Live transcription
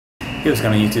Hey, what's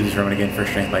going on YouTube? This is Roman again for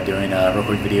Strength by Doing. A real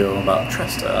quick video about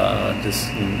trust.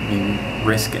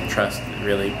 Risk and trust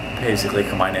really basically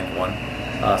combined into one.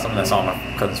 Something I saw on my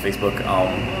cousin's Facebook.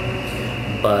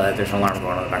 But there's an alarm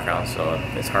going on in the background, so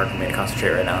it's hard for me to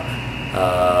concentrate right now.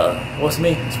 What's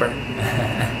me? I swear.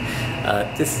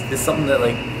 This is something that,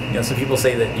 like, you know, some people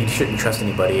say that you shouldn't trust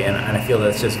anybody, and I feel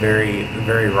that's just very,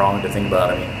 very wrong to think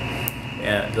about. I mean,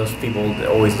 and those people are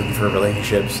always looking for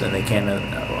relationships, and they can't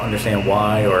understand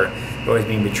why, or they're always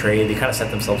being betrayed. They kind of set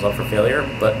themselves up for failure,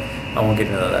 but I won't get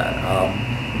into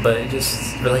that. But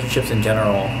just relationships in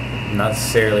general, not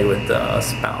necessarily with a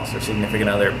spouse or significant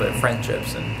other, but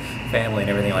friendships and family and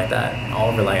everything like that,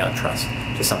 all rely on trust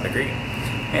to some degree.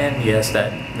 And yes,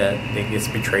 that it gets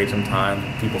betrayed sometimes.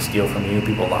 People steal from you,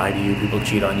 people lie to you, people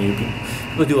cheat on you,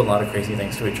 people do a lot of crazy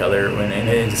things to each other, and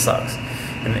it just sucks.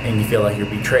 And you feel like you're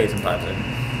betrayed sometimes,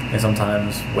 and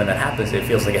sometimes when that happens, it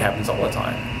feels like it happens all the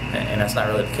time, and that's not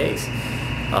really the case.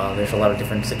 There's a lot of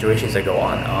different situations that go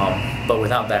on, but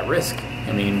without that risk,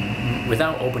 I mean,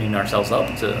 without opening ourselves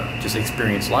up to just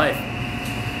experience life,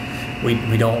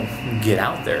 we don't get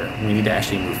out there. We need to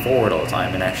actually move forward all the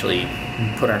time and actually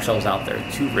put ourselves out there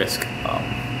to risk,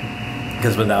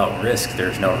 because without risk,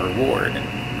 there's no reward, and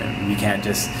we can't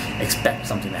just expect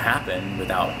something to happen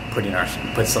without put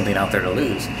something out there to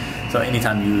lose. So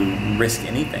anytime you risk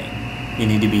anything, you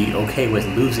need to be okay with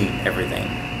losing everything,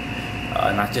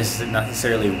 not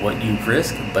necessarily what you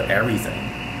risk, but everything.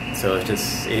 So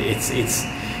it's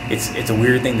a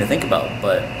weird thing to think about,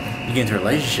 but you get into a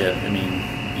relationship, I mean,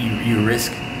 you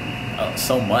risk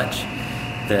so much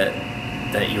that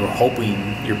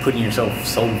you're putting yourself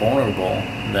so vulnerable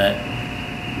that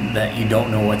you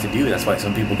don't know what to do. That's why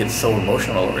some people get so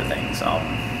emotional over things.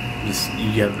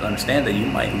 You have to understand that you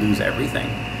might lose everything.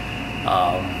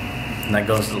 And that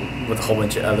goes with a whole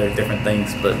bunch of other different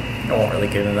things, but I won't really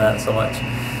get into that so much.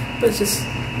 But it's just,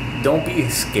 don't be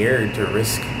scared to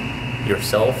risk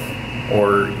yourself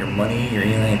or your money or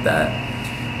anything like that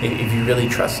if you really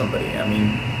trust somebody. I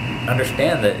mean,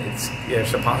 understand that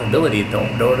there's a possibility.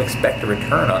 Don't expect a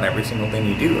return on every single thing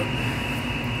you do.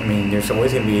 I mean, there's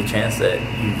always going to be a chance that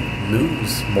you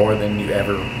lose more than you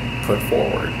ever put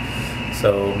forward.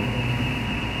 So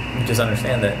just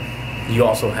understand that you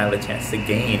also have a chance to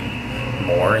gain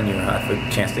more, and you have a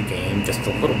chance to gain just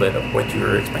a little bit of what you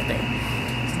were expecting.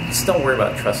 Just don't worry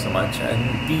about trust so much,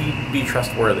 and be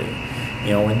trustworthy.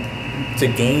 You know, and to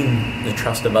gain the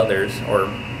trust of others, or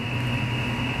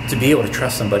to be able to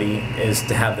trust somebody, is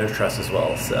to have their trust as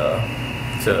well. So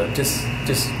just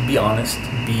be honest,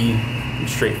 be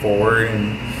straightforward,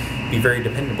 and be very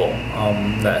dependable.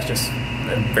 That's just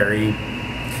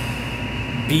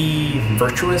be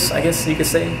virtuous, I guess you could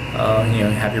say. You know,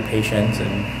 have your patience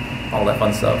and all that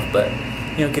fun stuff, but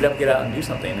you know, get out and do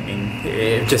something. I mean,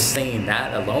 just saying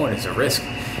that alone is a risk.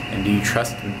 And do you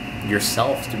trust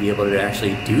yourself to be able to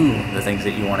actually do the things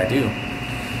that you want to do?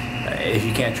 If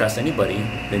you can't trust anybody,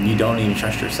 then you don't even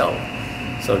trust yourself.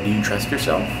 So do you trust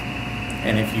yourself?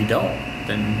 And if you don't,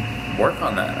 then work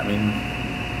on that. I mean,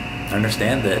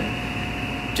 understand that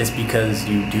just because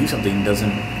you do something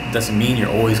doesn't mean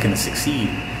you're always going to succeed.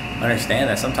 Understand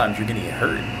that sometimes you're going to get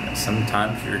hurt.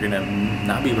 Sometimes you're going to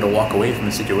not be able to walk away from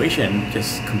a situation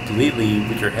just completely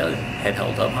with your head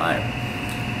held up high.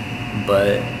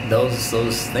 But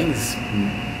those things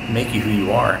make you who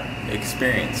you are,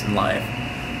 experience in life.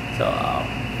 So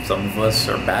some of us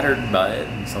are battered by it,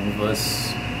 and some of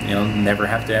us, you know, never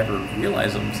have to ever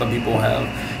realize them. Some people have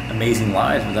amazing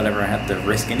lives without ever have to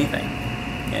risk anything,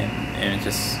 and it's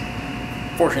just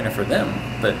fortunate for them.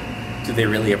 But do they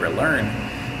really ever learn?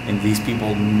 And these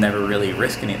people never really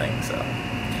risk anything.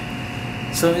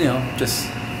 So you know,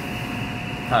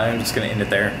 I'm just gonna end it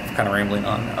there. Kind of rambling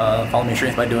on. Follow me at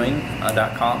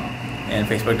strengthbydoing.com and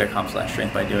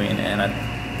facebook.com/strengthbydoing, and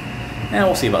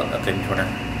we'll see about updating Twitter.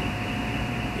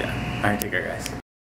 Yeah. All right, take care, guys.